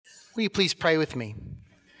Will you please pray with me?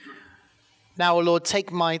 Now, O Lord,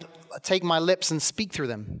 take my lips and speak through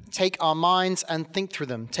them. Take our minds and think through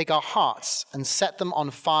them. Take our hearts and set them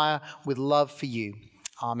on fire with love for you.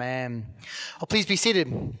 Amen. Well, please be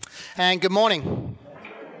seated. And good morning.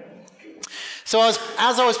 So as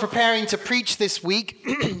I was preparing to preach this week,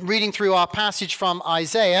 reading through our passage from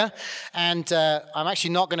Isaiah, and I'm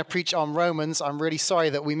actually not going to preach on Romans. I'm really sorry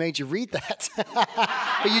that we made you read that.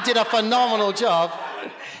 But you did a phenomenal job.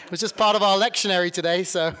 It was just part of our lectionary today,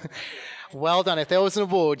 so well done. If there was an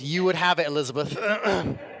award, you would have it, Elizabeth.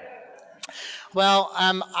 Well,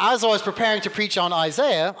 as I was preparing to preach on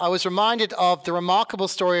Isaiah, I was reminded of the remarkable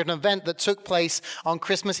story of an event that took place on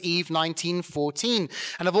Christmas Eve 1914.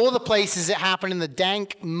 And of all the places, it happened in the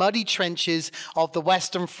dank, muddy trenches of the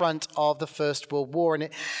Western Front of the First World War. And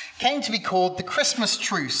it came to be called the Christmas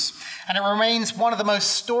Truce. And it remains one of the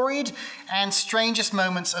most storied and strangest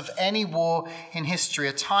moments of any war in history,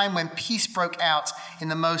 a time when peace broke out in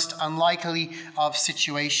the most unlikely of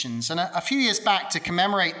situations. And a few years back, to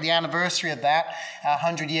commemorate the anniversary of that,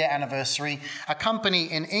 100-year anniversary, a company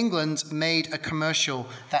in England made a commercial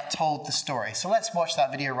that told the story. So let's watch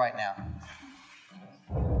that video right now.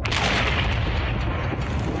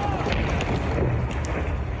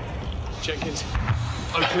 Jenkins,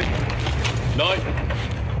 Oakley, Knight.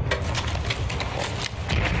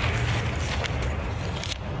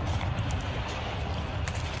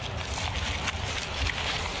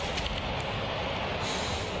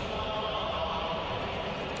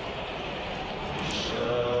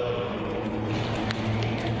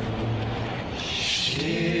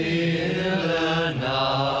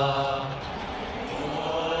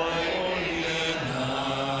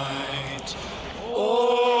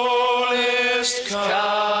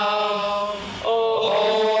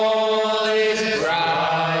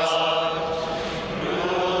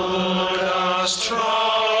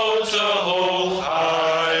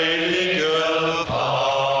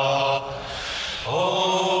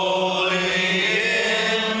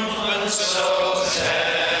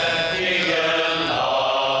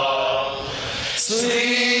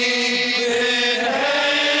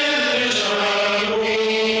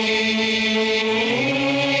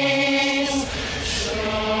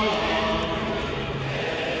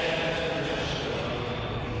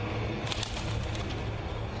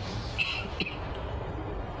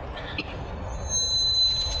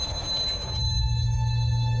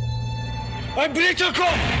 Ein Berichter kommt!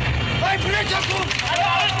 Ein Berichter kommt!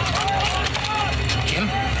 Jim?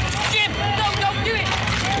 Jim, don't do it!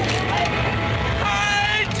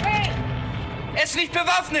 Halt! Hey. Er ist nicht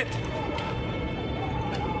bewaffnet!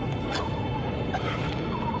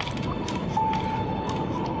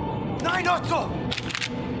 Nein, Otto!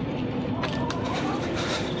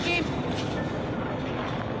 Jim!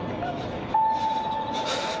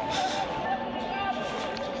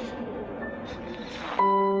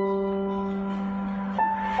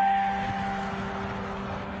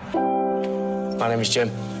 My name is Jim.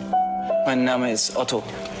 Mein Name ist Otto.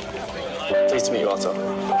 Pleased to meet you, Otto.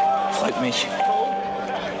 Freut mich.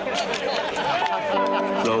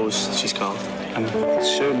 Rose, she's called.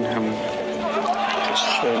 Schön,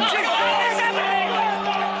 schön.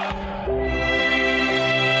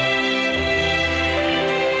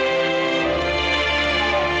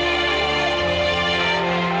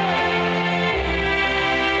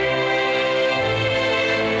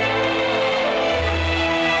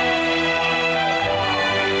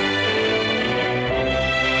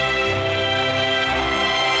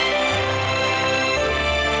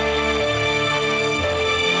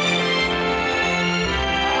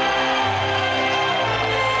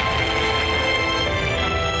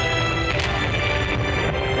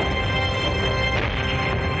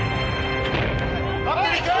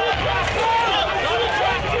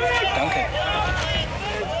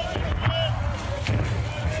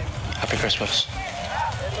 Christmas.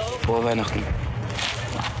 Frohe Weihnachten.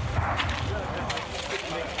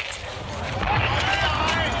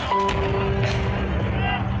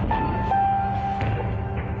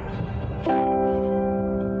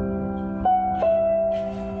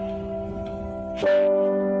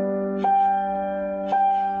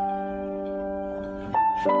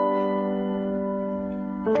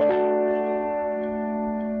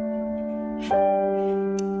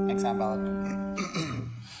 Thanks, Aunt Ballard.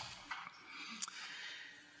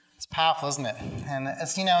 It's powerful, isn't it? And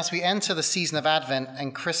as you know, as we enter the season of Advent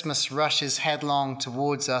and Christmas rushes headlong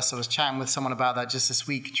towards us, I was chatting with someone about that just this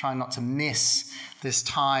week, trying not to miss this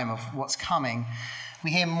time of what's coming.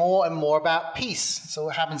 we hear more and more about peace. So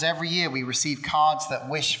it happens every year. We receive cards that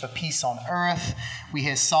wish for peace on earth. We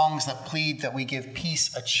hear songs that plead that we give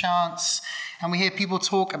peace a chance. And we hear people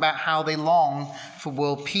talk about how they long for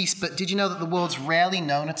world peace. But did you know that the world's rarely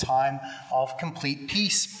known a time of complete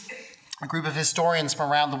peace? A group of historians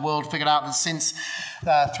from around the world figured out that since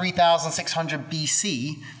 3600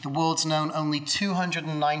 BC, the world's known only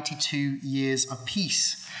 292 years of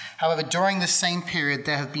peace. However, during this same period,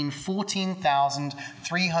 there have been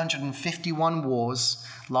 14,351 wars,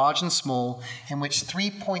 large and small, in which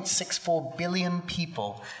 3.64 billion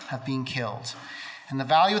people have been killed. And the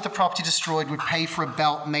value of the property destroyed would pay for a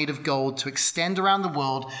belt made of gold to extend around the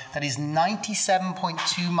world that is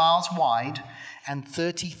 97.2 miles wide and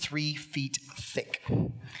 33 feet thick.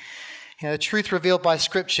 The truth revealed by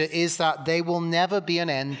Scripture is that there will never be an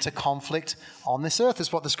end to conflict on this earth,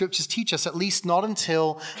 is what the Scriptures teach us, at least not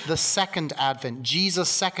until the second advent, Jesus'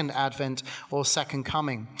 second advent or second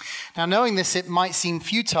coming. Now, knowing this, it might seem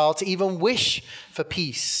futile to even wish for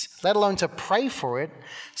peace, let alone to pray for it.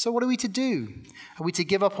 So what are we to do? Are we to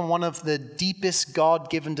give up on one of the deepest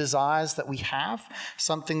God-given desires that we have,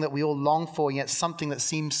 something that we all long for, yet something that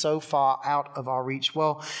seems so far out of our reach?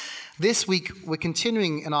 Well, this week we're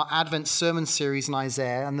continuing in our Advent sermon series in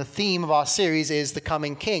Isaiah, and the theme of our series is the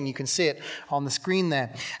coming King. You can see it on the screen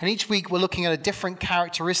there. And each week we're looking at a different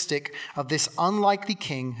characteristic of this unlikely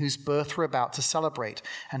King whose birth we're about to celebrate,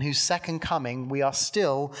 and whose second coming we are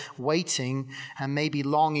still waiting and maybe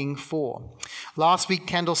longing for. Last week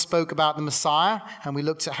Kendall spoke about the Messiah, and we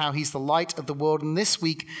looked at how he's the light of the world. And this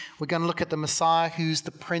week we're going to look at the Messiah who's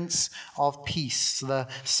the Prince of Peace, the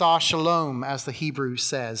Sar Shalom, as the Hebrew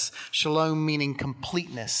says. Shalom meaning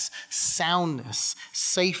completeness, soundness,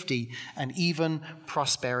 safety, and even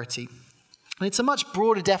prosperity. And it's a much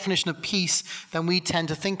broader definition of peace than we tend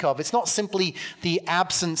to think of. It's not simply the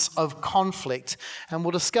absence of conflict. And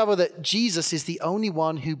we'll discover that Jesus is the only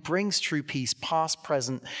one who brings true peace, past,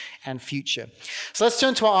 present, and future. So let's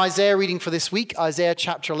turn to our Isaiah reading for this week, Isaiah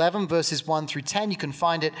chapter 11, verses 1 through 10. You can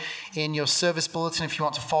find it in your service bulletin if you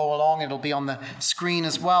want to follow along. It'll be on the screen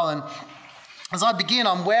as well. And as I begin,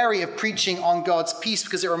 I'm wary of preaching on God's peace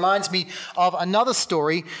because it reminds me of another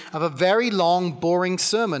story of a very long, boring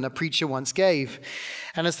sermon a preacher once gave.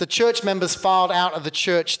 And as the church members filed out of the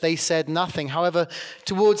church, they said nothing. However,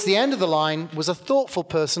 towards the end of the line was a thoughtful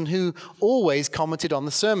person who always commented on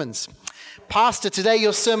the sermons. "Pastor, today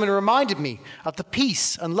your sermon reminded me of the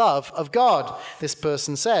peace and love of God," this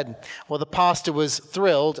person said. Well, the pastor was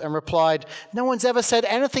thrilled and replied, "No one's ever said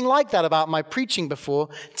anything like that about my preaching before.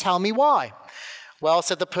 Tell me why." "Well,"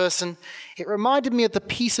 said the person, "it reminded me of the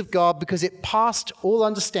peace of God because it passed all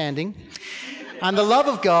understanding, and the love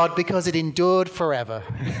of God because it endured forever."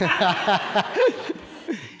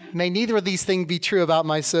 May neither of these things be true about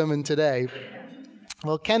my sermon today.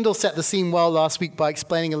 Well, Kendall set the scene well last week by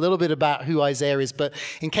explaining a little bit about who Isaiah is. But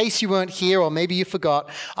in case you weren't here, or maybe you forgot,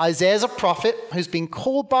 Isaiah is a prophet who's been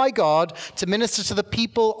called by God to minister to the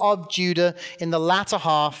people of Judah in the latter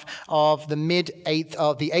half of the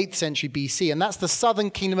the 8th century BC. And that's the southern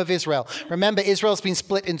kingdom of Israel. Remember, Israel's been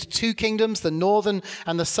split into two kingdoms, the northern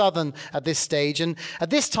and the southern at this stage. And at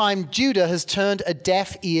this time, Judah has turned a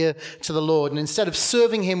deaf ear to the Lord. And instead of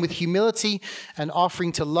serving him with humility and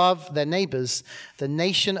offering to love their neighbors, the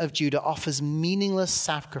nation of Judah offers meaningless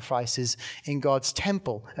sacrifices in God's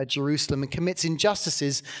temple at Jerusalem and commits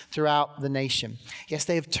injustices throughout the nation. Yes,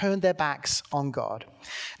 they have turned their backs on God.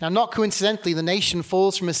 Now, not coincidentally, the nation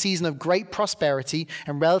falls from a season of great prosperity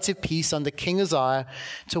and relative peace under King Uzziah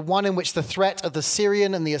to one in which the threat of the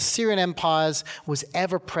Syrian and the Assyrian empires was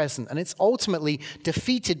ever present. And it's ultimately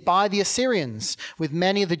defeated by the Assyrians, with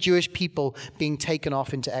many of the Jewish people being taken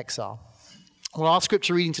off into exile. Well, our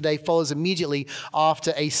scripture reading today follows immediately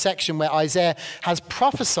after a section where Isaiah has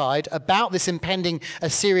prophesied about this impending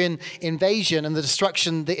Assyrian invasion and the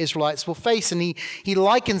destruction the Israelites will face. And he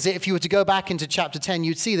likens it, if you were to go back into chapter 10,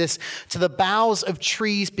 you'd see this, to the boughs of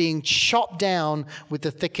trees being chopped down with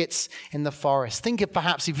the thickets in the forest. Think of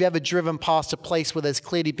perhaps if you've ever driven past a place where there's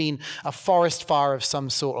clearly been a forest fire of some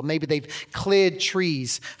sort, or maybe they've cleared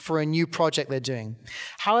trees for a new project they're doing.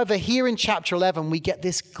 However, here in chapter 11, we get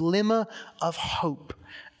this glimmer of hope.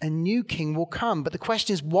 A new king will come. But the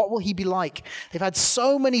question is, what will he be like? They've had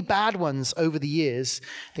so many bad ones over the years.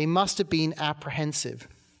 They must have been apprehensive.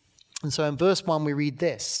 And so in verse 1, we read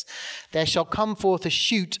this: "There shall come forth a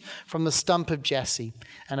shoot from the stump of Jesse,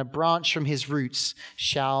 and a branch from his roots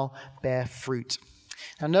shall bear fruit."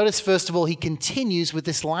 Now notice, first of all, he continues with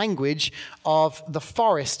this language of the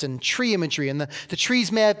forest and tree imagery. And the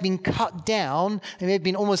trees may have been cut down, they may have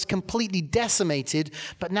been almost completely decimated,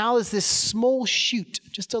 but now there's this small shoot,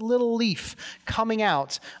 just a little leaf coming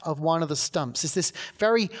out of one of the stumps. It's this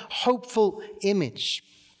very hopeful image.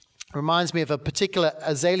 Reminds me of a particular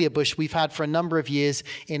azalea bush we've had for a number of years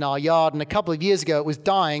in our yard. And a couple of years ago, it was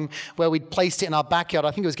dying where we'd placed it in our backyard.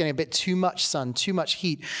 I think it was getting a bit too much sun, too much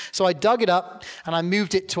heat. So I dug it up and I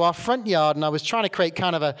moved it to our front yard. And I was trying to create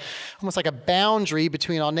kind of almost like a boundary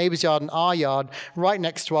between our neighbor's yard and our yard right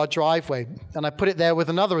next to our driveway. And I put it there with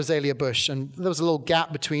another azalea bush. And there was a little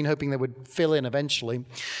gap between, hoping they would fill in eventually.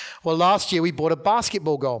 Well, last year we bought a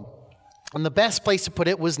basketball goal. And the best place to put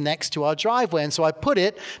it was next to our driveway. And so I put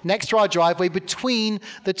it next to our driveway between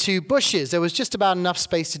the two bushes. There was just about enough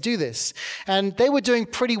space to do this. And they were doing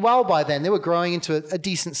pretty well by then. They were growing into a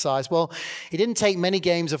decent size. Well, it didn't take many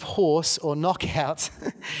games of horse or knockout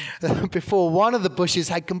before one of the bushes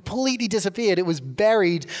had completely disappeared. It was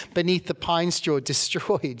buried beneath the pine straw,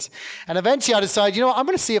 destroyed. And eventually I decided, I'm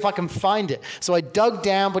going to see if I can find it. So I dug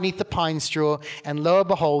down beneath the pine straw, and lo and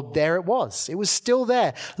behold, there it was. It was still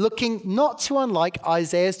there, looking not too unlike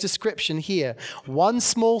Isaiah's description here. One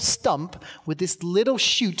small stump with this little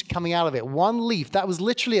shoot coming out of it, one leaf. That was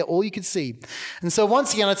literally all you could see. And so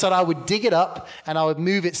once again, I decided I would dig it up and I would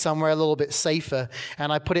move it somewhere a little bit safer.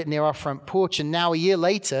 And I put it near our front porch. And now a year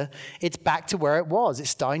later, it's back to where it was.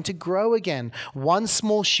 It's starting to grow again. One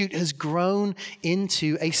small shoot has grown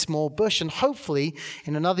into a small bush. And hopefully,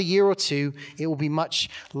 in another year or two, it will be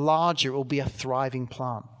much larger. It will be a thriving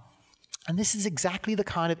plant. And this is exactly the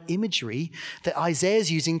kind of imagery that Isaiah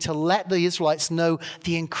is using to let the Israelites know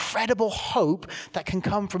the incredible hope that can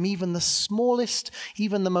come from even the smallest,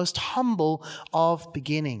 even the most humble of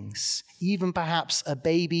beginnings. Even perhaps a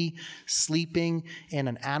baby sleeping in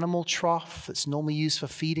an animal trough that's normally used for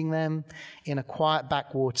feeding them in a quiet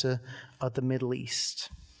backwater of the Middle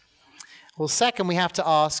East. Well, second, we have to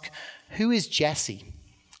ask, who is Jesse?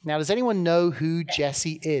 Now, does anyone know who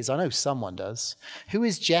Jesse is? I know someone does. Who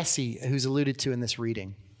is Jesse, who's alluded to in this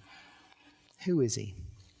reading? Who is he?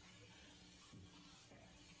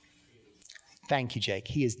 Thank you, Jake.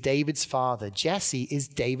 He is David's father. Jesse is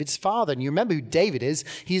David's father. And you remember who David is.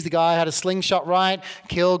 He's the guy who had a slingshot, right?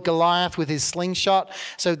 Killed Goliath with his slingshot.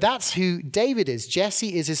 So that's who David is.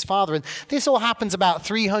 Jesse is his father. And this all happens about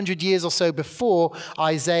 300 years or so before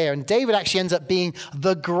Isaiah. And David actually ends up being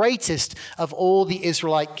the greatest of all the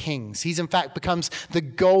Israelite kings. He's in fact becomes the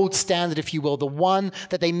gold standard, if you will, the one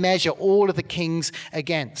that they measure all of the kings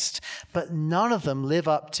against. But none of them live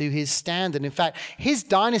up to his standard. In fact, his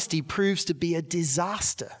dynasty proves to be a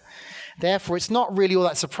disaster. Therefore, it's not really all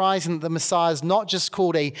that surprising that the Messiah is not just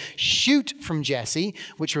called a shoot from Jesse,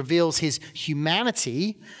 which reveals his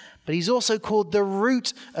humanity, but he's also called the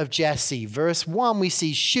root of Jesse. Verse 1, we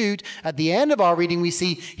see shoot. At the end of our reading, we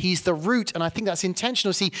see he's the root, and I think that's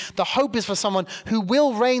intentional. See, the hope is for someone who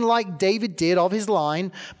will reign like David did of his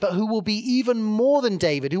line, but who will be even more than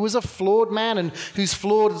David, who was a flawed man and whose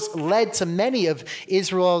flaws led to many of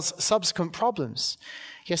Israel's subsequent problems.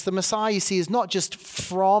 Yes, the Messiah, you see, is not just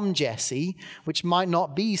from Jesse, which might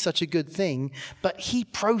not be such a good thing, but he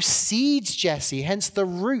precedes Jesse, hence the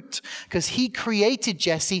root, because he created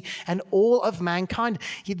Jesse and all of mankind.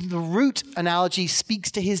 The root analogy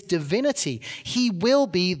speaks to his divinity. He will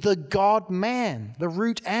be the God-man, the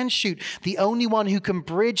root and shoot, the only one who can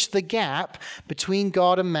bridge the gap between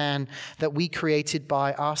God and man that we created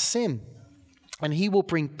by our sin. And he will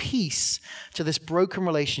bring peace to this broken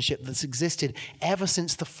relationship that's existed ever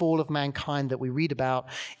since the fall of mankind that we read about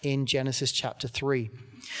in Genesis chapter 3.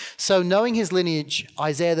 So knowing his lineage,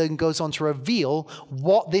 Isaiah then goes on to reveal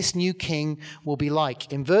what this new king will be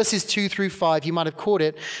like. In verses 2 through 5, you might have caught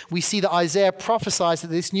it, we see that Isaiah prophesies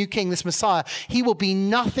that this new king, this Messiah, he will be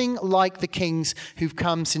nothing like the kings who've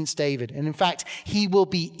come since David. And in fact, he will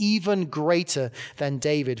be even greater than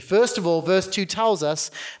David. First of all, verse 2 tells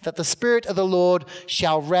us that the Spirit of the Lord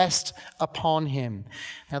shall rest upon him.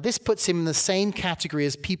 Now, this puts him in the same category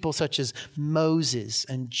as people such as Moses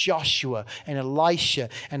and Joshua and Elisha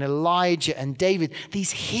and Elijah and David,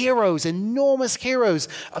 these heroes, enormous heroes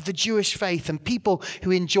of the Jewish faith and people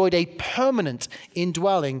who enjoyed a permanent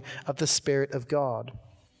indwelling of the Spirit of God.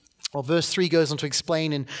 Well, verse 3 goes on to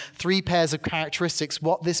explain in 3 pairs of characteristics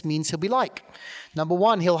what this means he'll be like. Number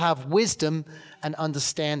 1, he'll have wisdom and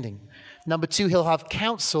understanding. Number 2, he'll have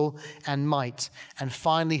counsel and might. And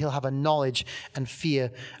finally, he'll have a knowledge and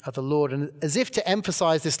fear of the Lord. And as if to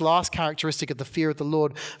emphasize this last characteristic of the fear of the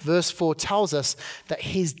Lord, verse 4 tells us that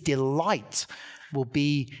his delight will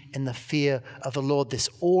be in the fear of the Lord, this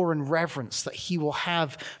awe and reverence that he will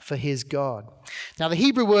have for his God. Now, the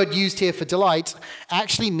Hebrew word used here for delight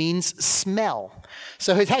actually means smell.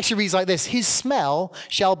 So it actually reads like this: his smell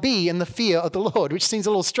shall be in the fear of the Lord, which seems a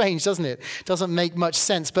little strange, doesn't it? Doesn't make much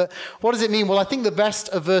sense. But what does it mean? Well, I think the rest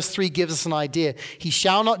of verse 3 gives us an idea. He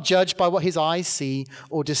shall not judge by what his eyes see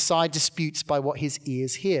or decide disputes by what his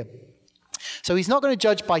ears hear. So he's not going to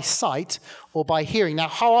judge by sight or by hearing. Now,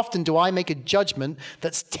 how often do I make a judgment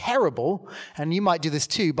that's terrible, and you might do this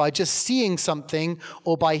too, by just seeing something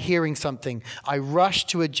or by hearing something? I rush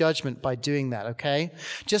to a judgment by doing that, okay?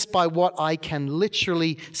 Just by what I can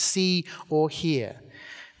literally see or hear.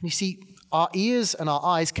 You see, our ears and our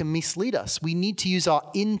eyes can mislead us. We need to use our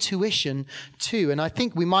intuition too. And I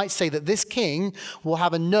think we might say that this king will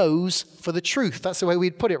have a nose for the truth. That's the way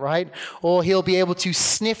we'd put it, right? Or he'll be able to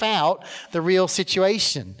sniff out the real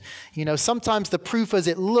situation. You know, sometimes the proof as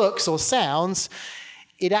it looks or sounds,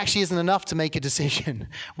 it actually isn't enough to make a decision.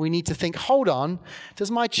 We need to think, hold on, does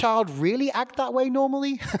my child really act that way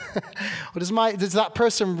normally? Or does that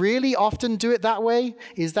person really often do it that way?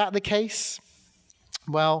 Is that the case?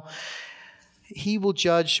 Well, he will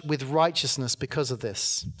judge with righteousness because of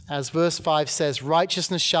this. As verse 5 says,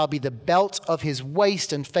 righteousness shall be the belt of his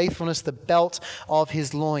waist and faithfulness the belt of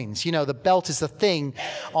his loins. You know, the belt is the thing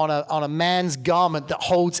on a man's garment that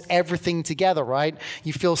holds everything together, right?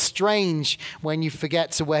 You feel strange when you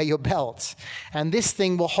forget to wear your belt. And this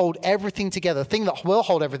thing will hold everything together. The thing that will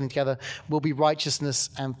hold everything together will be righteousness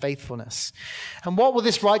and faithfulness. And what will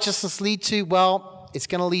this righteousness lead to? Well, it's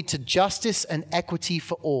going to lead to justice and equity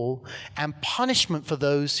for all and punishment for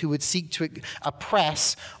those who would seek to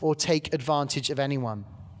oppress or take advantage of anyone.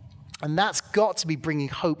 And that's got to be bringing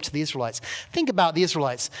hope to the Israelites. Think about the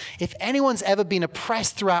Israelites. If anyone's ever been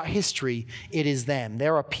oppressed throughout history, it is them.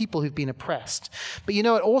 There are people who've been oppressed. But you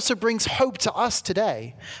know, it also brings hope to us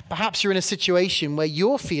today. Perhaps you're in a situation where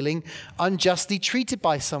you're feeling unjustly treated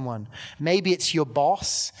by someone. Maybe it's your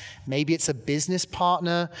boss. Maybe it's a business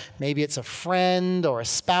partner. Maybe it's a friend or a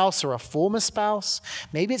spouse or a former spouse.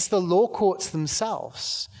 Maybe it's the law courts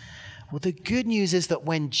themselves. Well, the good news is that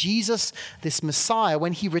when Jesus, this Messiah,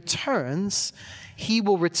 when he returns, he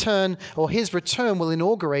will return, or his return will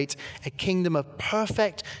inaugurate a kingdom of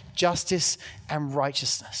perfect justice and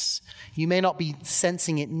righteousness. You may not be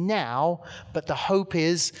sensing it now, but the hope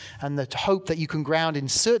is, and the hope that you can ground in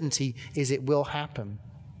certainty is it will happen.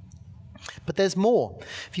 But there's more.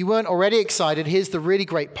 If you weren't already excited, here's the really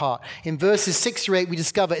great part. In verses 6 through 8, we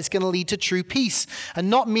discover it's going to lead to true peace, and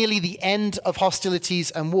not merely the end of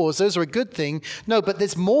hostilities and wars. Those are a good thing. No, but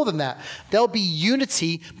there's more than that. There'll be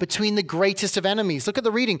unity between the greatest of enemies. Look at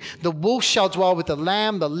the reading. The wolf shall dwell with the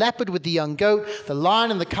lamb, the leopard with the young goat, the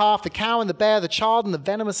lion and the calf, the cow and the bear, the child and the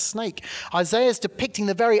venomous snake. Isaiah is depicting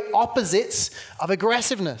the very opposites of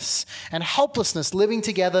aggressiveness and helplessness living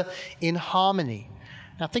together in harmony.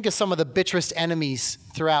 Now think of some of the bitterest enemies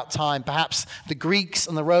throughout time. Perhaps the Greeks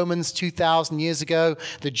and the Romans 2,000 years ago,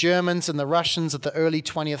 the Germans and the Russians of the early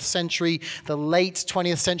 20th century, the late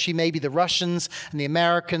 20th century, maybe the Russians and the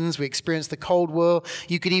Americans. We experienced the Cold War.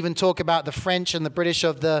 You could even talk about the French and the British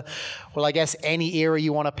of the, well, I guess any era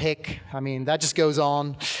you want to pick. I mean, that just goes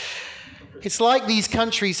on. It's like these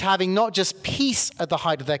countries having not just peace at the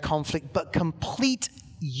height of their conflict, but complete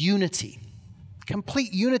unity.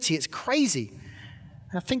 Complete unity. It's crazy.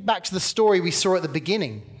 Now think back to the story we saw at the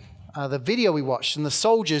beginning, the video we watched, and the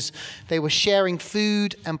soldiers, they were sharing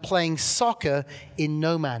food and playing soccer in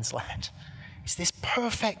no man's land. It's this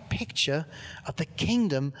perfect picture of the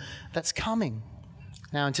kingdom that's coming.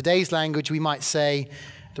 Now in today's language, we might say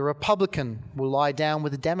the Republican will lie down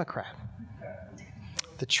with the Democrat.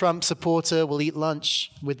 The Trump supporter will eat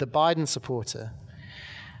lunch with the Biden supporter.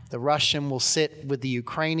 The Russian will sit with the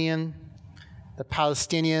Ukrainian, the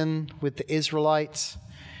Palestinian with the Israelite,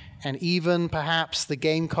 and even perhaps the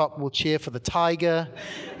gamecock will cheer for the tiger,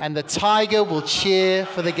 and the tiger will cheer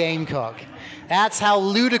for the gamecock. That's how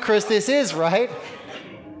ludicrous this is, right?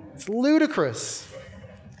 It's ludicrous.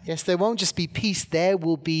 Yes, there won't just be peace, there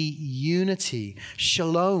will be unity,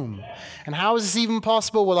 shalom. And how is this even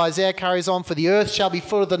possible? Well, Isaiah carries on, for the earth shall be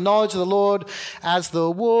full of the knowledge of the Lord as the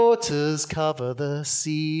waters cover the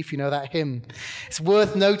sea. If you know that hymn. It's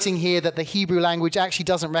worth noting here that the Hebrew language actually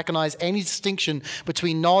doesn't recognize any distinction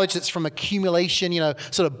between knowledge that's from accumulation,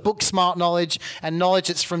 sort of book smart knowledge, and knowledge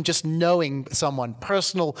that's from just knowing someone,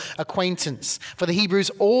 personal acquaintance. For the Hebrews,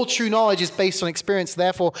 all true knowledge is based on experience.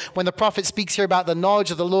 Therefore, when the prophet speaks here about the knowledge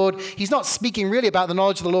of the Lord, he's not speaking really about the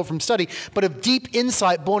knowledge of the Lord from study, but of deep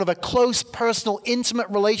insight born of a close, personal, intimate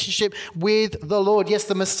relationship with the Lord. Yes,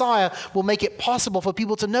 the Messiah will make it possible for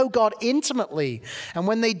people to know God intimately. And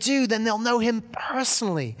when they do, then they'll know him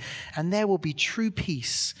personally. And there will be true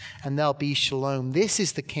peace and there'll be shalom. This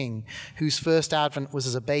is the King whose first advent was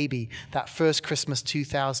as a baby, that first Christmas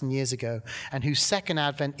 2,000 years ago, and whose second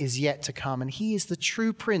advent is yet to come. And he is the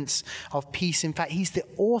true Prince of Peace. In fact, he's the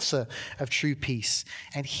author of true peace,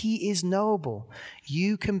 and he is knowable.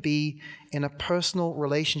 You can be in a personal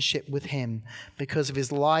relationship with him because of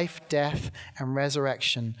his life, death, and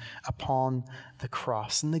resurrection upon the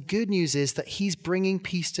cross. And the good news is that he's bringing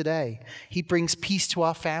peace today. He brings peace to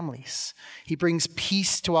our families. He brings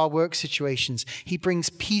peace to our work situations. He brings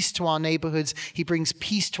peace to our neighborhoods. He brings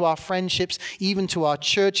peace to our friendships, even to our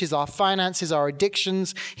churches, our finances, our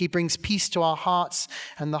addictions. He brings peace to our hearts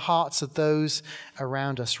and the hearts of those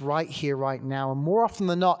around us right here, right now. And more often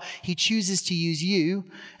than not, he chooses to use you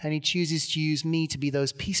and he chooses to use me to be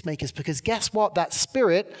those peacemakers, because guess what? That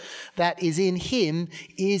spirit that is in him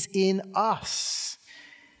is in us.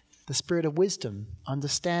 The spirit of wisdom,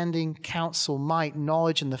 understanding, counsel, might,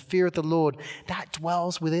 knowledge, and the fear of the Lord, that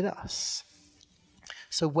dwells within us.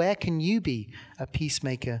 So where can you be a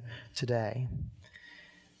peacemaker today?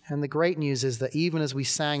 And the great news is that even as we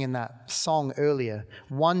sang in that song earlier,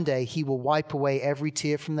 one day he will wipe away every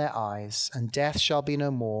tear from their eyes, and death shall be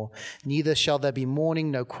no more. Neither shall there be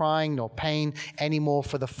mourning, no crying, nor pain anymore,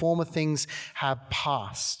 for the former things have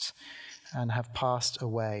passed and have passed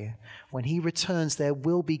away. When he returns, there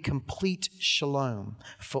will be complete shalom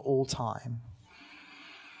for all time.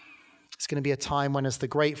 It's going to be a time when, as the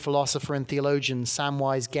great philosopher and theologian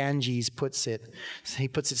Samwise Ganges puts it, he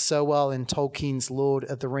puts it so well in Tolkien's Lord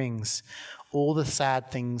of the Rings, all the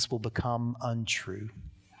sad things will become untrue.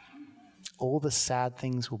 All the sad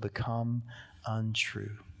things will become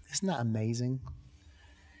untrue. Isn't that amazing?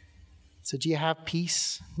 So do you have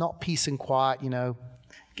peace? Not peace and quiet,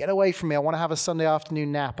 get away from me. I want to have a Sunday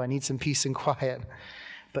afternoon nap. I need some peace and quiet.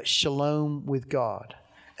 But shalom with God.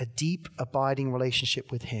 A deep, abiding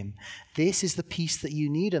relationship with him. This is the peace that you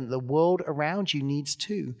need and the world around you needs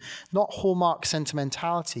too. Not hallmark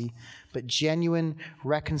sentimentality, but genuine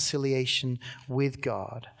reconciliation with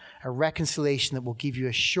God. A reconciliation that will give you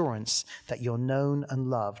assurance that you're known and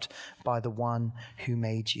loved by the one who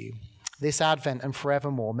made you. This Advent and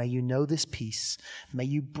forevermore, may you know this peace. May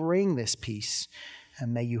you bring this peace,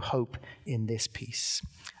 and may you hope in this peace.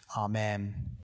 Amen.